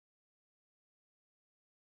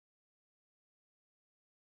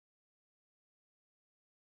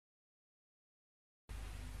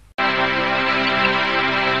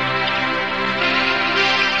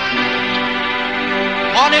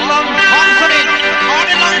Onilang Hansanin,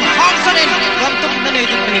 Onilang Hansanin, gantung na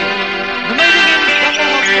nito ni. Numaydingin kang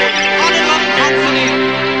mga Onilang Hansanin.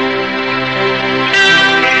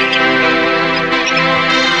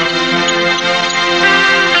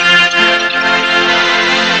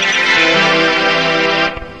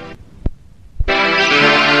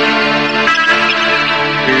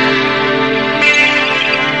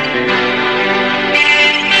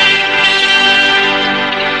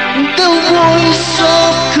 The voice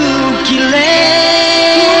of Kuki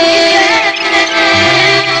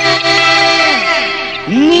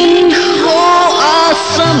Nin ho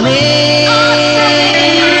asame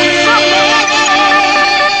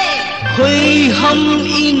Hoi hum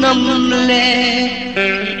inam le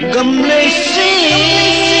gam le se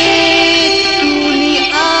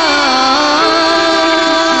dunia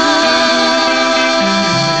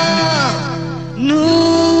nu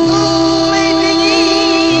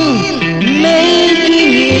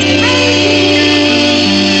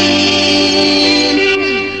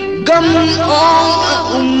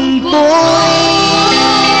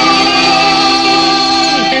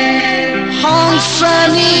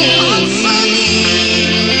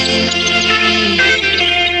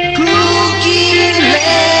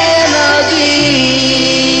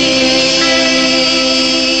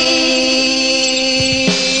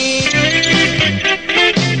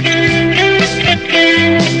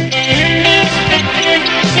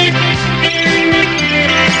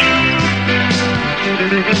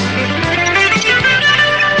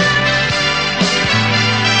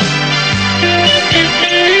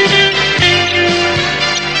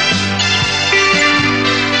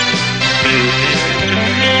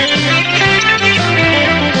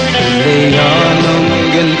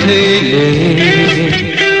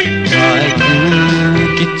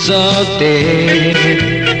Te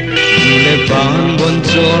le ban bon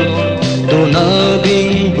chol do na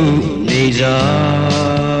ding bu ne ja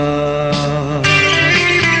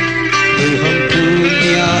oi hum tu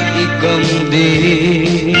nia I kam de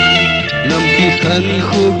nam pi khan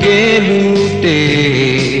khu ge lu te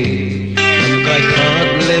nam kai khat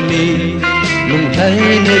le mi lung thai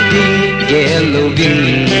ne ding ge lo ding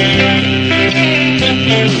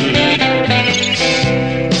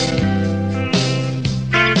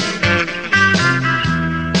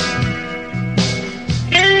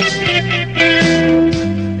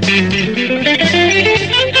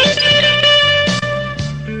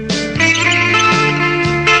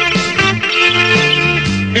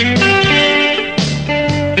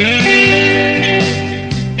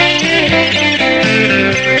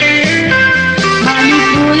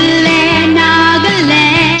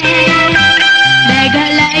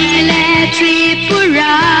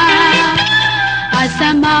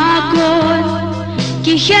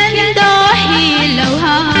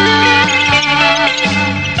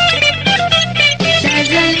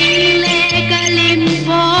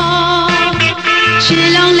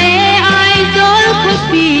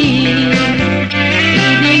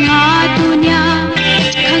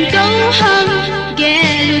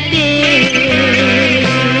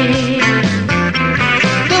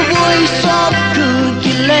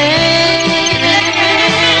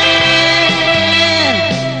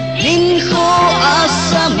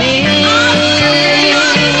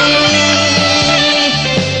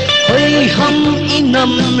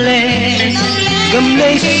Nam le gam le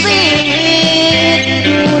se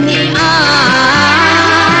dunia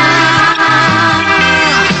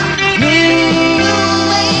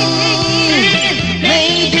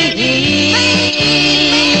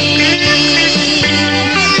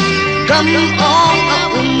gam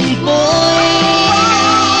ong boy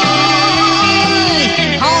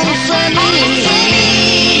hong sani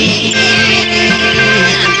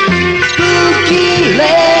Kuki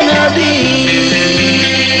le na di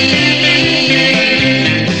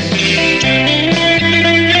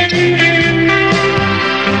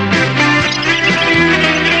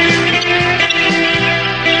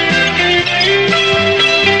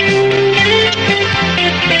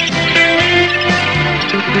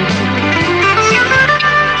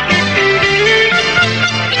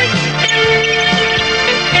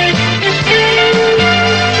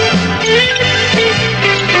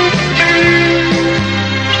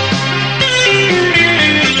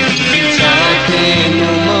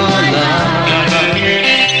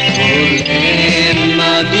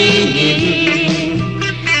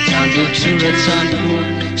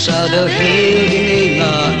sao đâu hiểu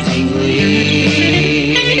ngọt tình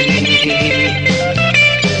người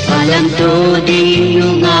và làm tôi đi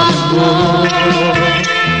ngọt ngào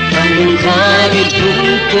và luôn có đi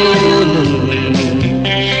cùng cô nung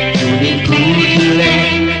dù đi cùng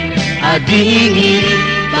lên à đi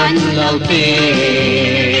gần lao tê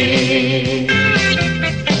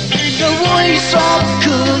the voice of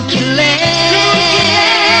Kuki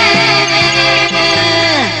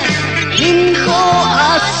in kho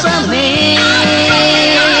asame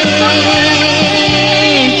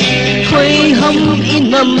khơi hâm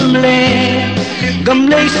in nằm lệ gầm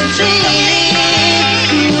lấy xí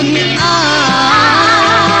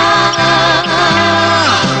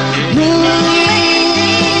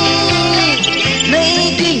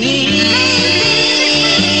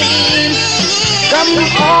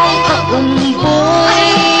cuốn bôi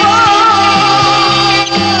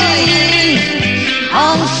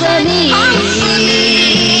ang sani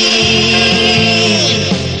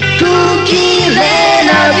Kuki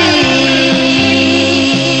lenabi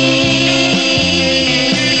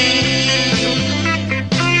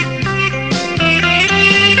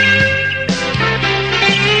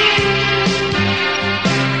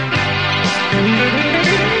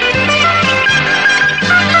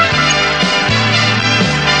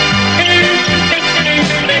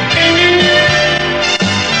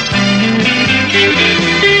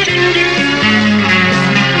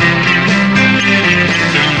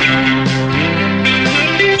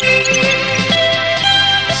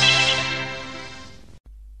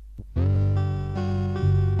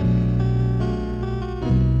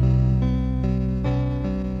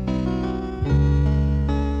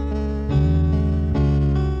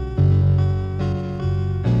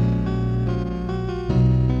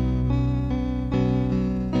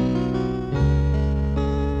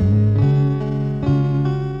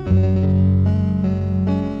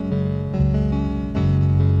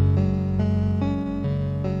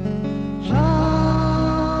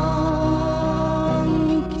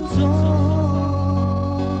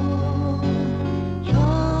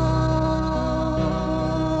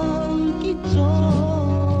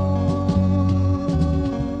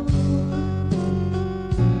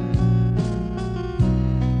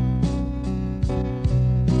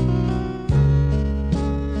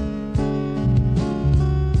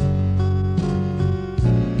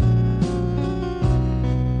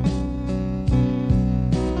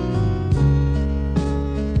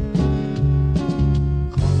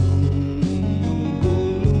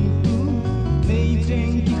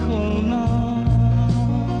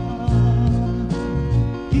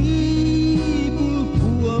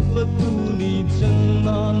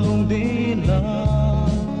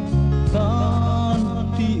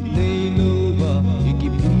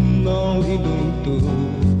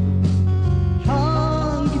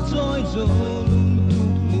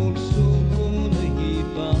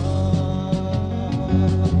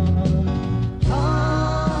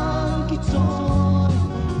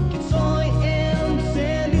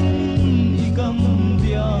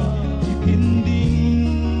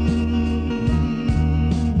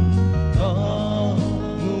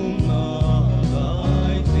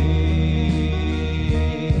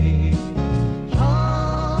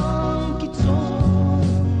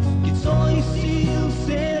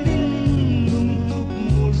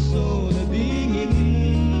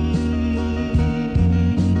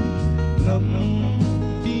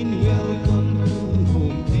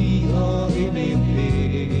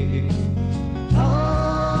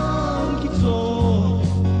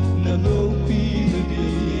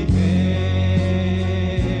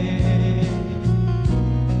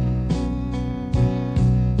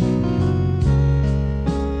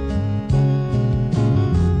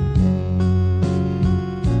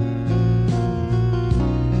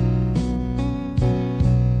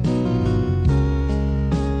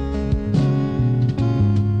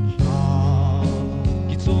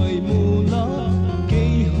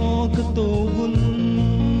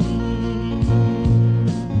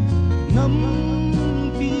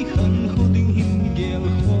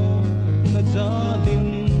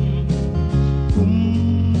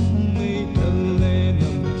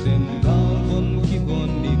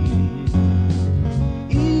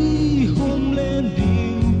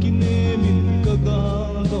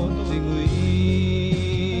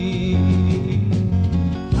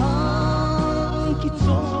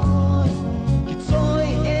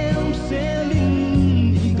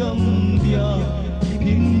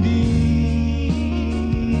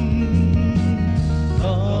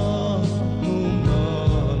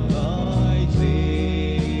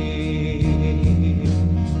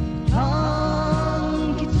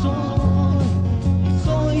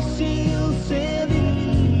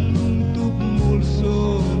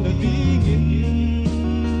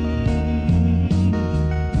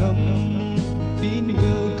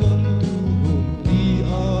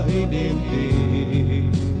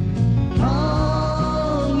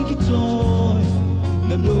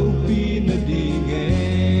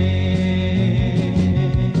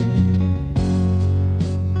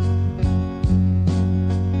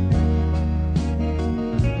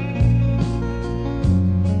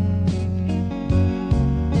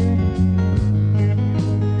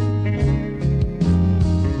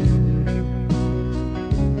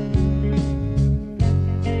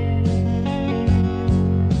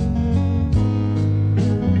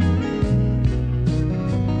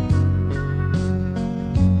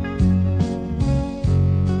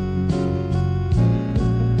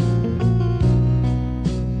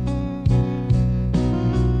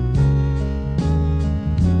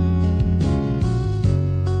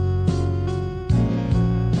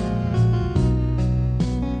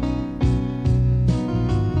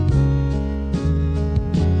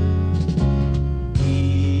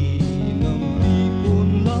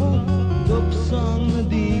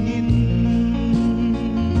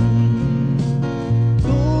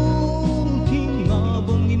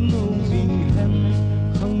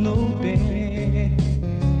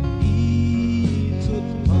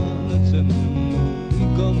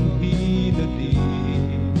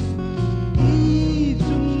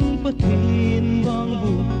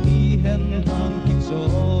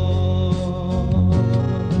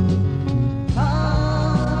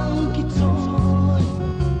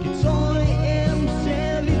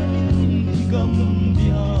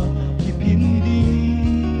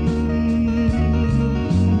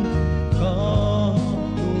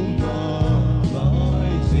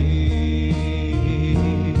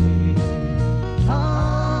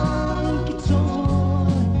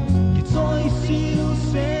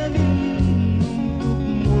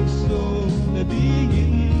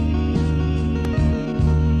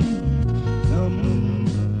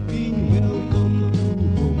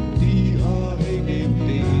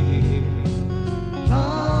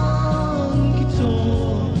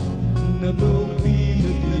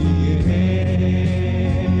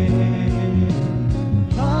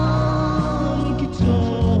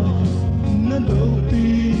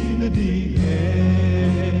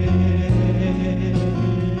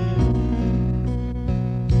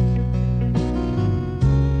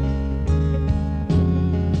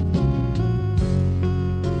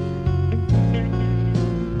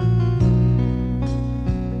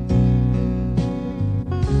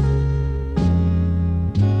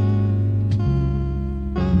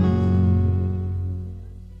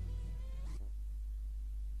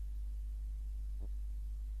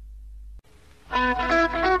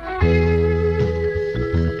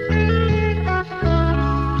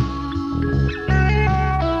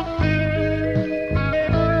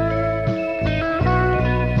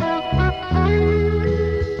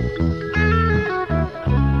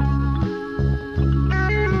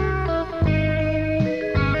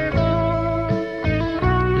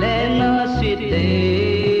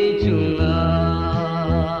để chung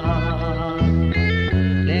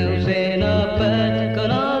nếu sẽ na bét có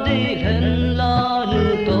nó đi lên lo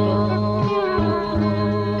nu to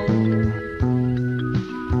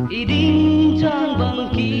ý đinh trang bằng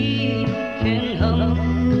kỳ khen hâm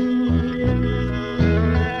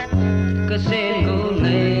cái sen gỗ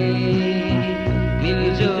này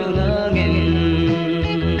mình chưa na nghe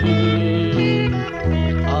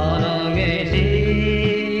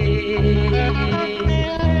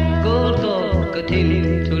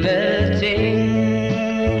Tim to letting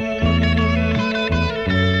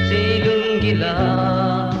si lung gila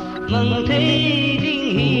mang thấy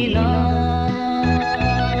ding hi na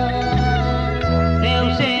neo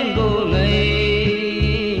sen go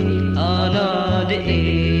ngày ana de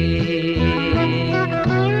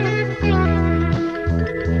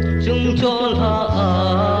chung chol ha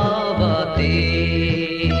ba te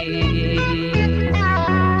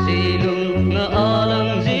si lung na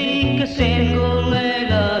alang ji ka sen go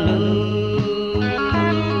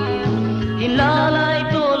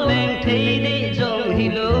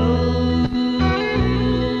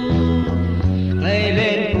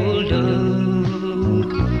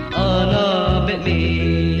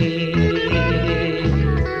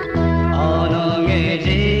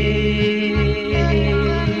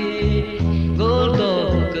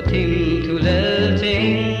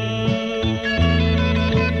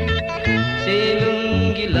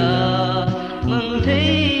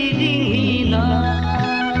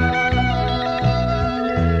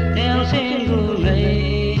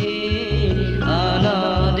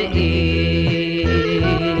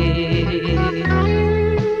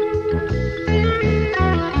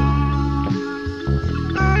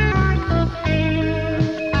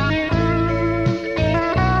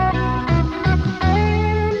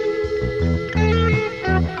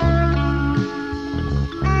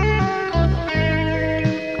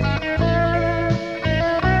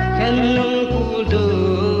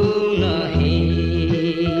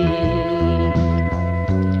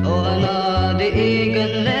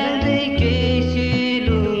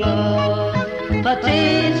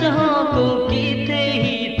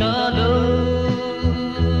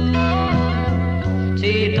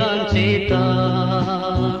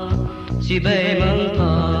si bay mang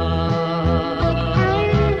pa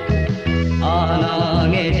ana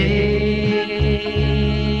nghe je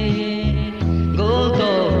go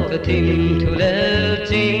to ka tim thu le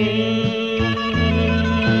ching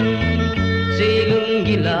si lung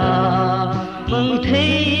gila mang thấy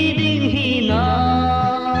ding hi na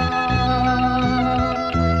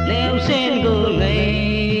neo sen go ngày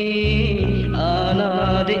ana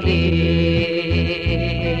de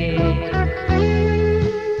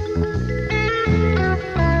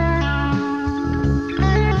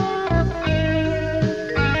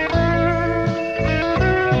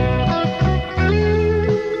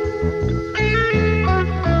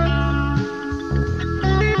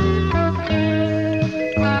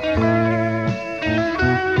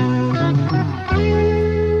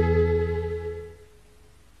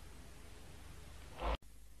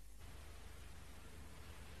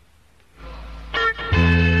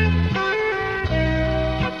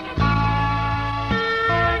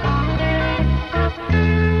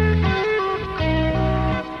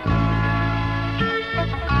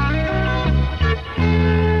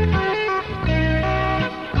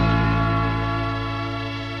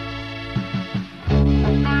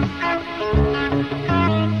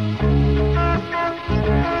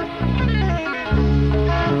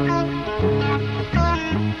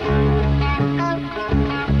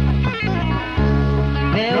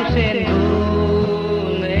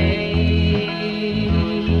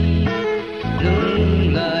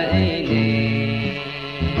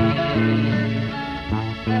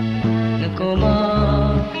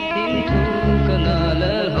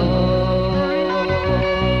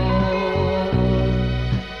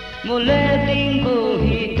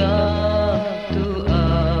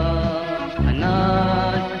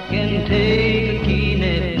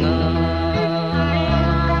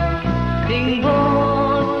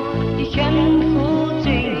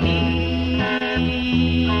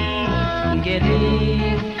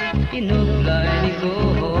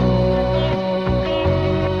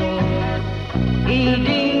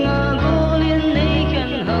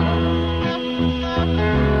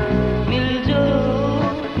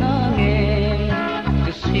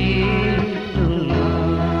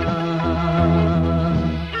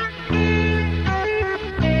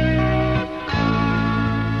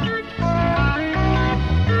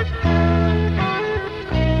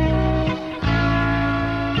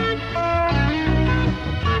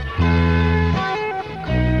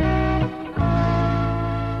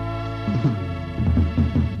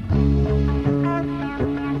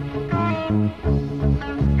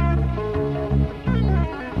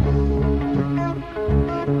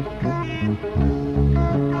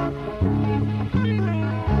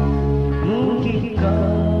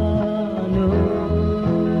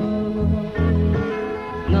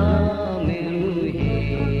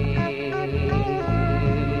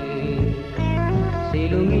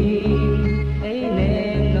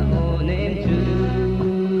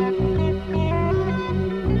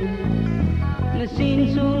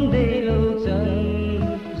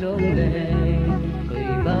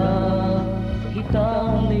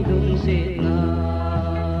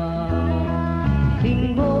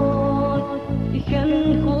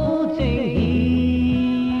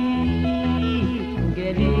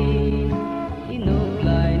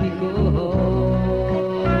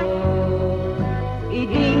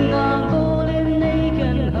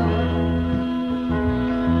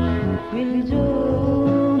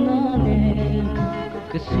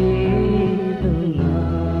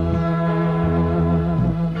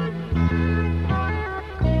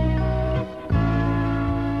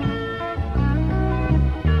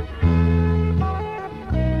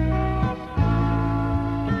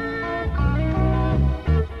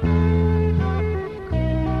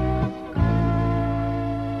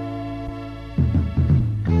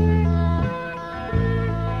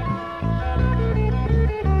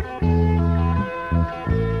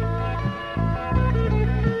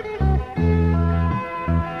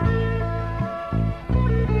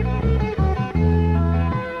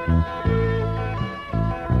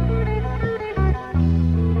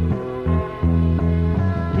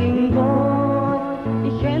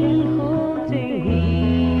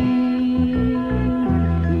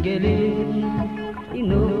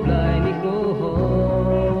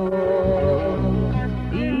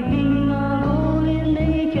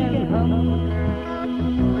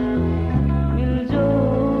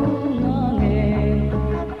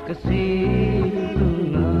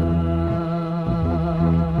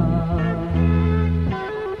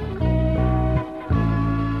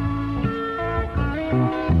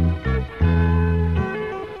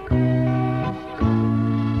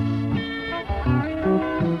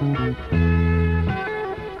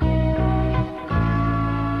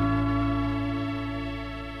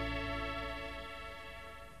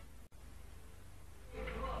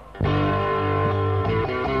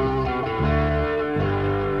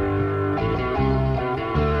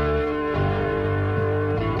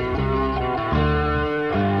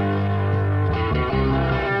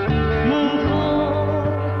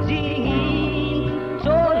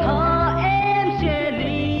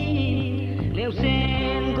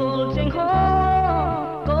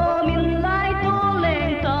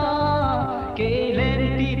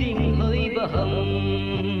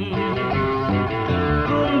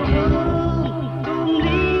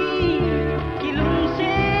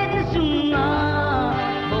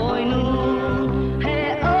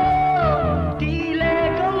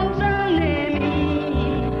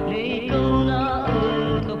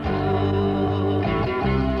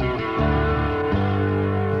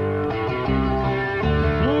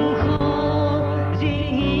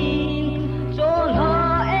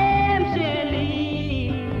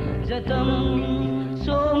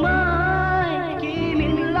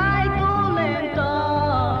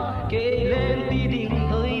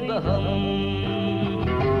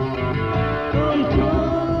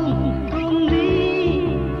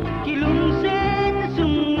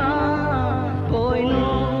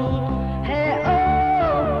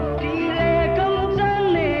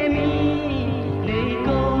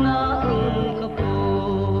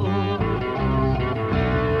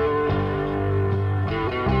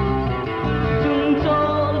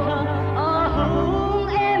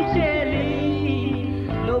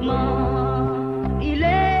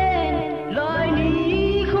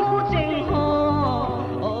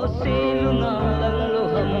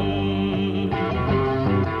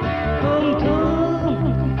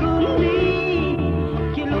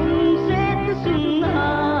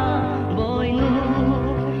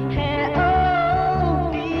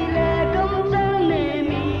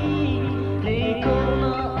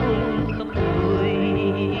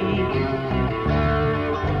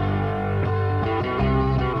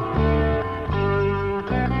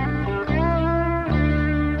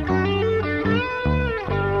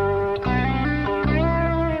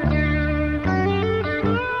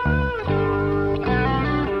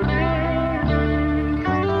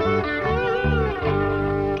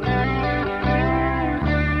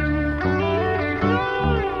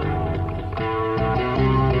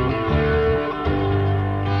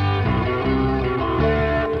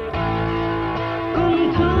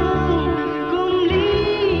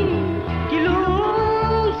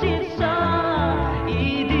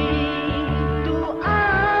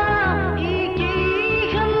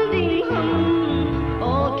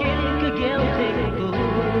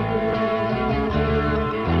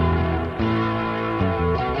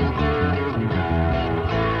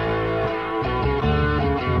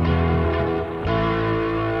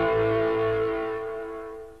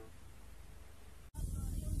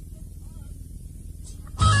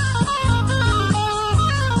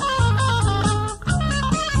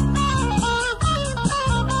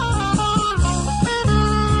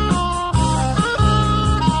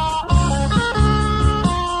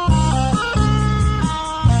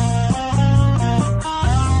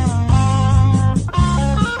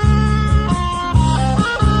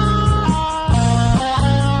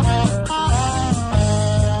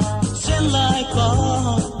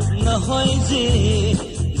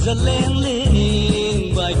giật lên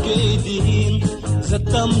lên bài kê điên giật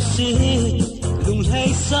tâm xí đùng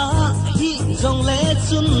hay xa hi dòng lẽ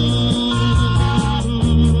xuân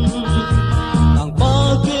bằng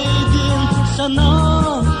bao kê điên sa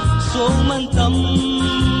nó số man tâm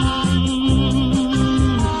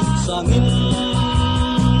sa nghìn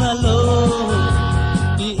na lô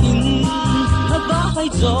đi in na ba hay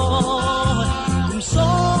gió cùng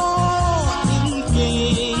gió in kề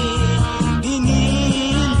đi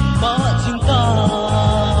nhìn ba chúng ta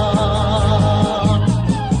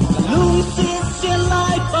lung xin xin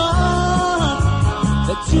lại ba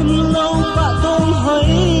và chim lâu ba tôm hơi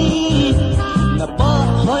na ba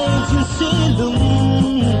hơi chim xin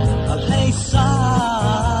lung hay xa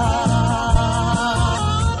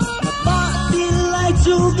na ba tin lại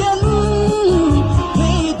chú gắn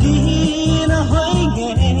hay đi na hơi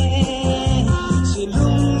nghe xin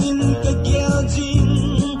lung in cái kêu chim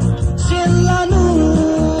xin là nu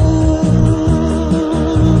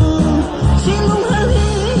xin lung hơi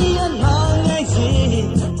anh mà ngày gì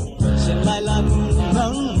xin lại làm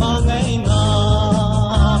nắng mà ngày nào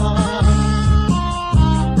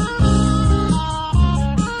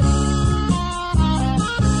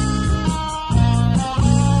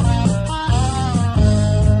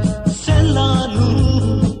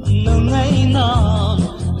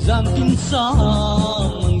tin sa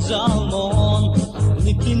mang za mon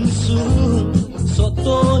ni tin su so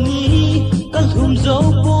to ni kal hum zo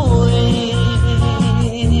boy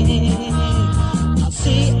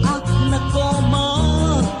se ak na ko ma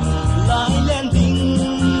lai len ding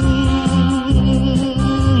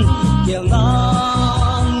kêu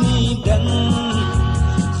ngang ni den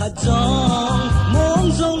kha chong mong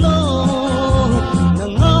zo lo na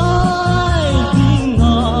ngai ding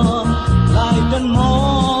nga lai kan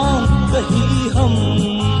mong ka hi hum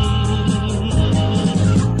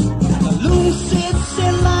ka lung sit se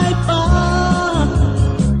lai pa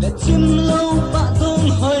le chim lo pa thong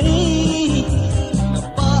hoi na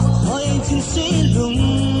pa hoi chin se lung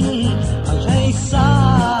a lai sa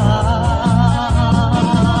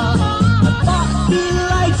pa ti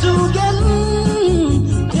lai chu gen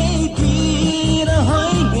te ti ra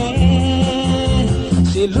hoi nge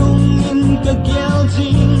se lung in ka gyal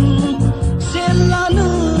jing se la nu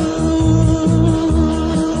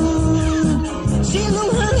se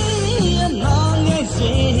lung hai na nge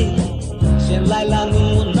se lai la nu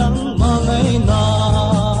nang ma ngai na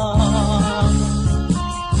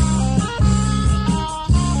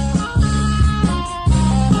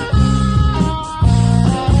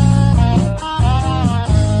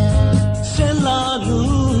se la nu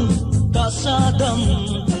ta sa dam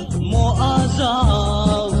mo a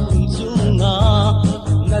zao chunga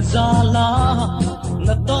na za la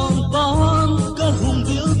na tong pon ka hum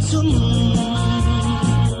diu chum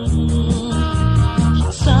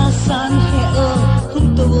sa san he ơ hum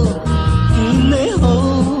tu tin ne ho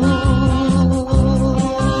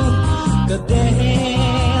ka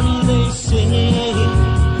den le se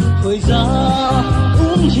hoi za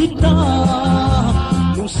hita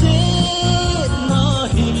lung se na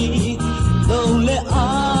hi đâu lẽ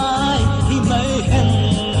ai thì mấy hen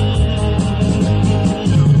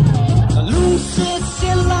lung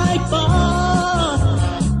se lai pa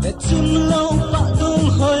để chim lâu pa tung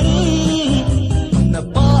hoi na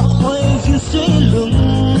pa hoi jin se lung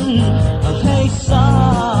a hay sa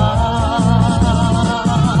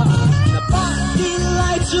na pa ti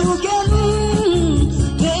lai chu gen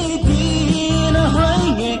te ti na hoi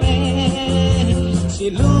nge si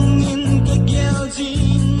lung in ka gyal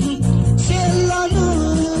jin se la nu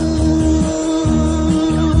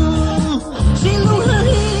si lung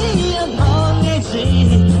hai ma nge se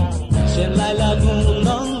se lai la nu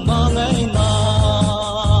nang ma ngai na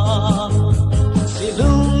si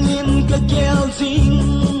lung in ka gyal jin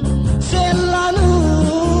se la nu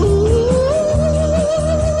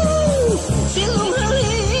si lung hai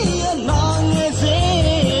ma nge se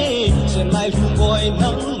se lai lu boy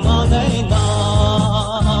nang ma ngai na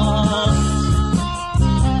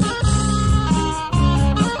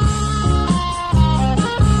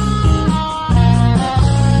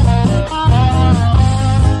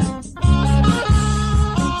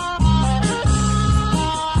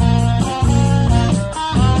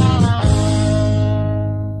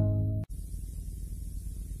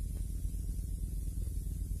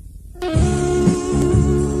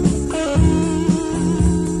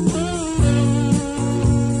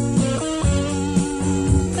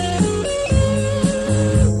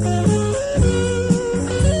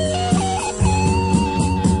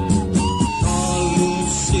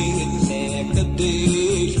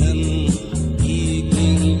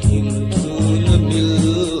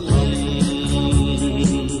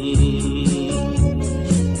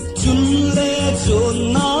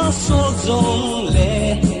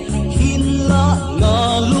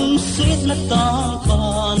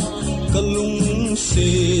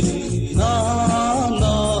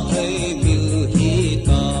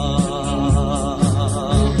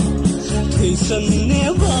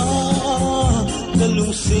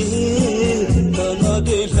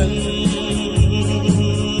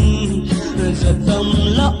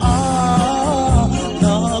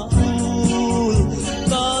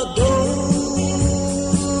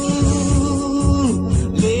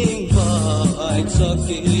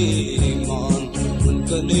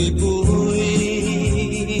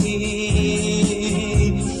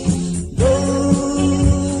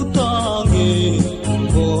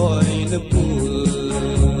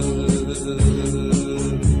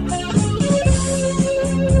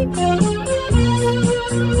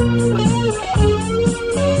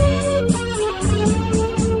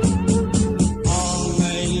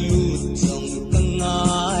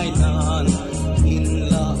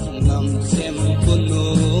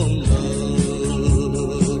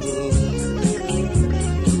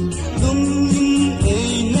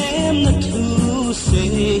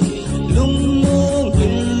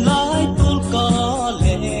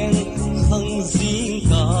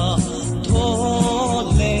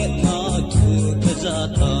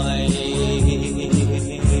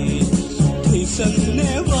sân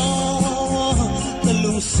nè va ta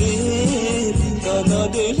lu se ta na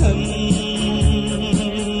de han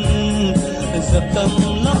giật tâm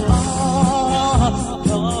la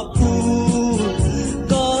ta pu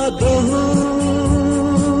ta do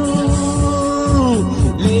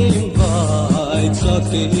lên vai cho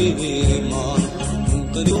kê mòn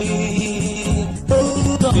ta đi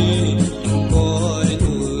ta đi coi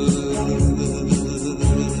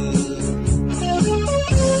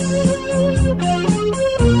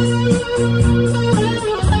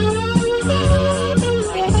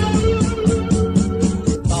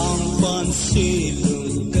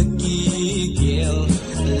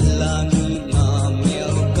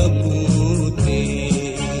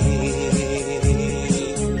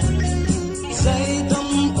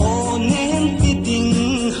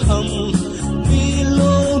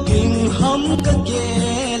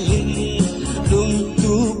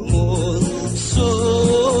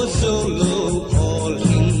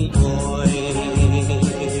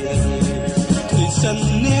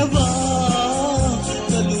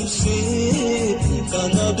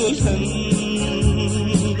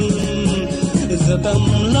tâm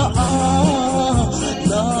la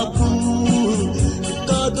la pu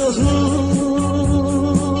ta do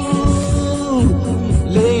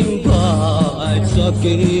lên vai cho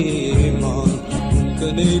kê mòn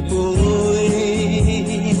cơ này bôi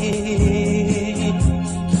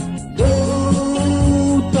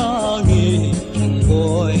đâu ta nghe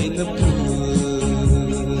gọi nó pu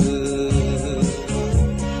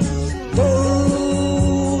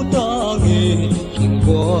đâu ta nghe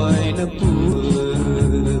gọi nó pu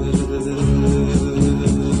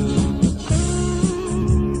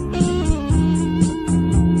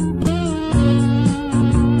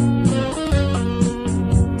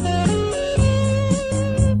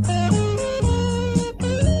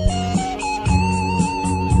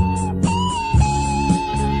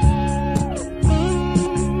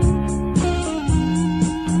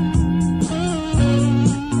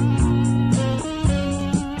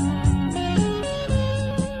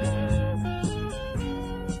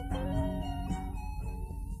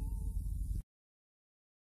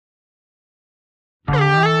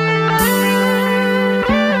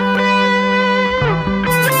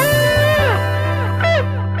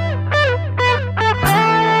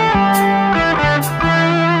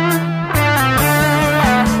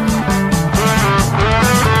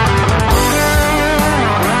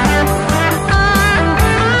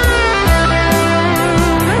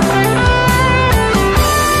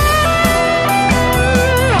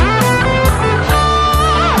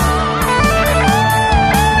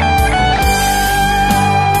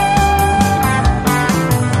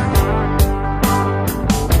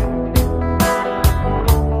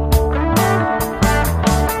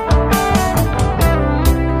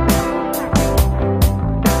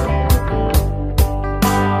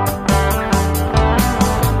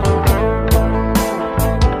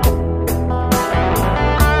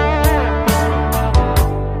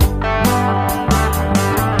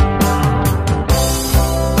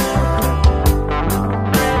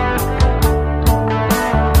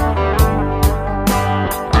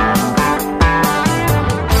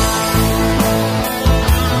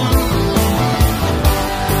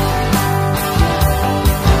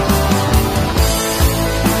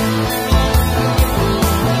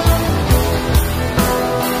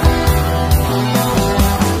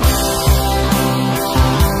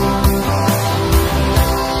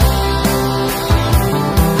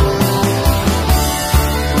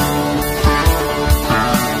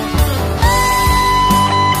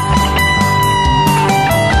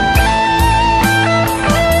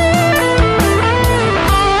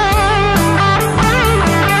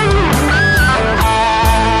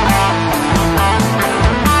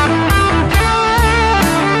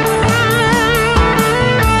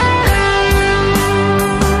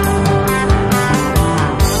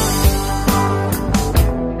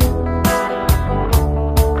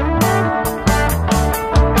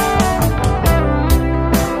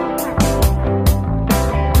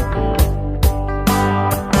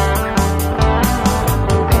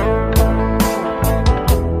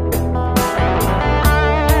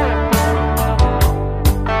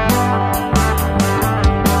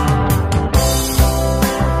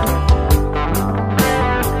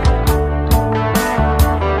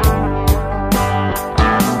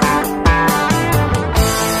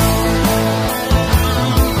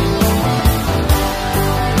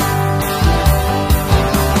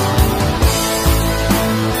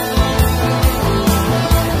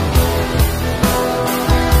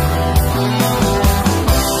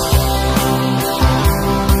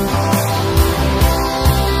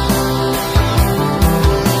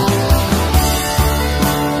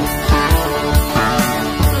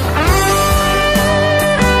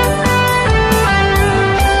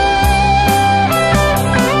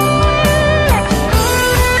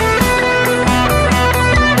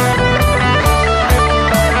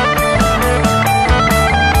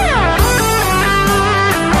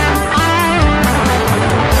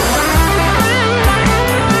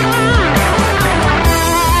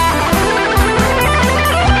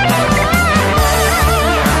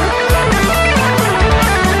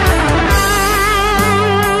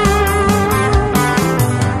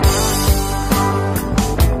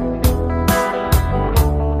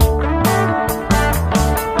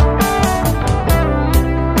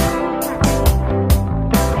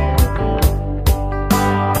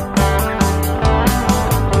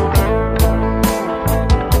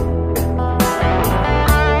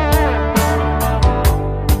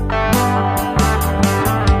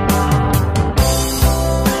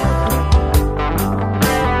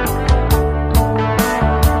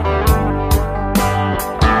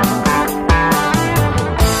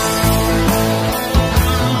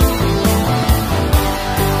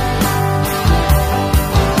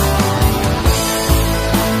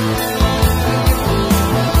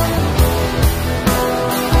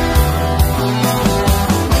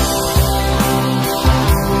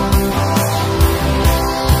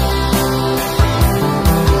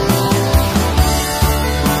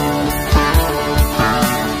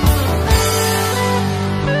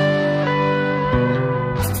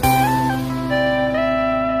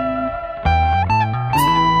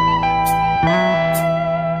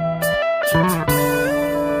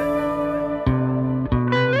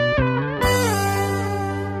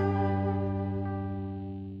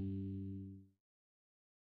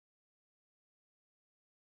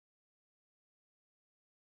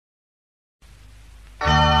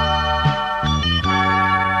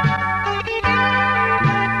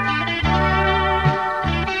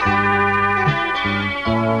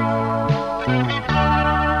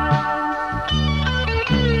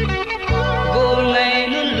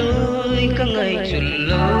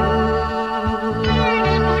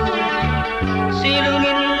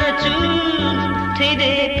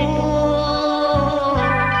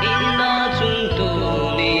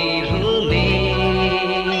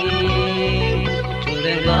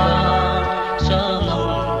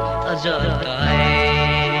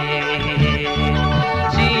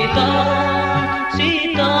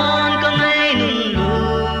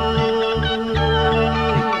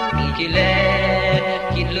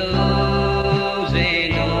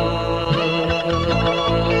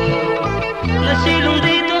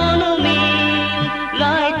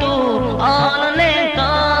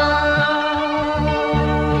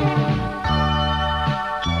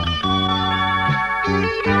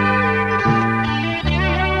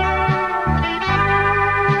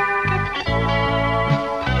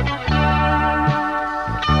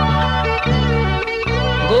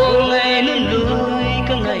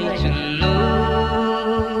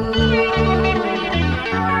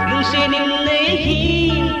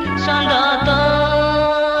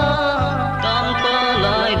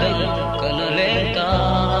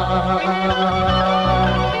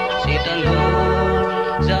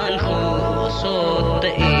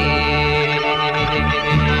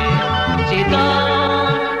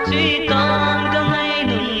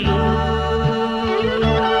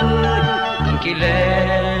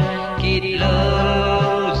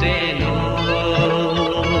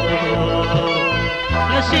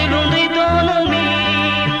silung di to na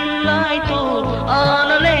min lai to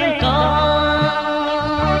ana leng ka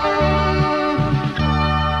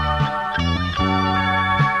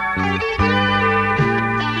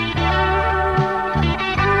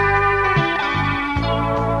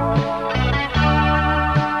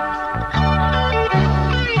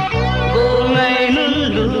go ngày nun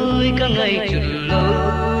lui ka ngày chul lo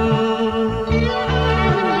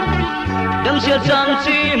đâm siết giang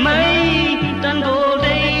chi mấy tan go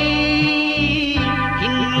đây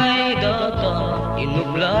in ngày đó ta in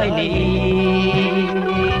nục lại ni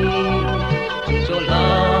cho la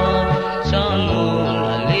sang ngôn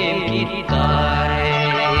là lên kít tai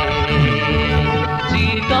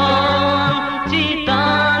chỉ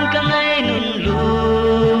tan cả ngày nun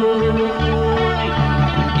lui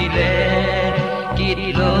kí lệ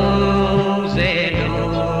kí lo